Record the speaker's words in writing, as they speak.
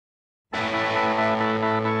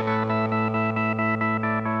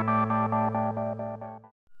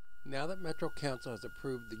Metro Council has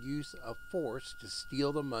approved the use of force to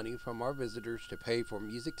steal the money from our visitors to pay for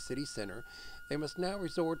Music City Center. They must now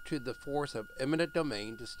resort to the force of eminent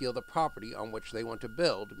domain to steal the property on which they want to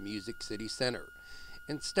build Music City Center.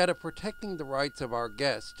 Instead of protecting the rights of our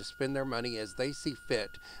guests to spend their money as they see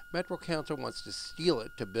fit, Metro Council wants to steal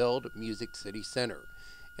it to build Music City Center.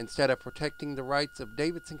 Instead of protecting the rights of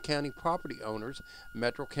Davidson County property owners,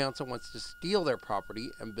 Metro Council wants to steal their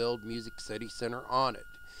property and build Music City Center on it.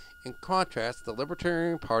 In contrast, the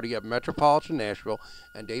Libertarian Party of Metropolitan Nashville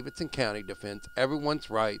and Davidson County defends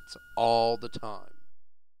everyone's rights all the time.